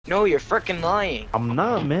No, you're freaking lying. I'm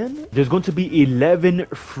not, man. There's going to be 11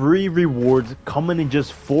 free rewards coming in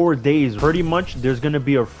just 4 days. Pretty much, there's going to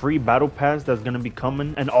be a free battle pass that's going to be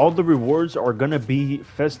coming. And all the rewards are going to be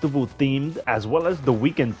festival themed as well as the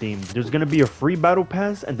weekend themed. There's going to be a free battle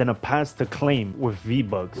pass and then a pass to claim with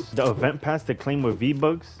V-Bucks. The event pass to claim with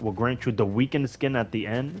V-Bucks will grant you the weekend skin at the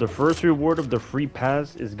end. The first reward of the free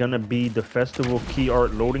pass is going to be the festival key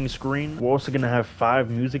art loading screen. We're also going to have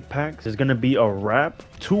 5 music packs. There's going to be a rap,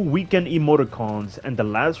 2 weekend emoticons, and the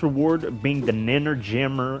last reward being the Nanner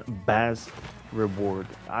Jammer Bass reward.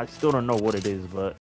 I still don't know what it is, but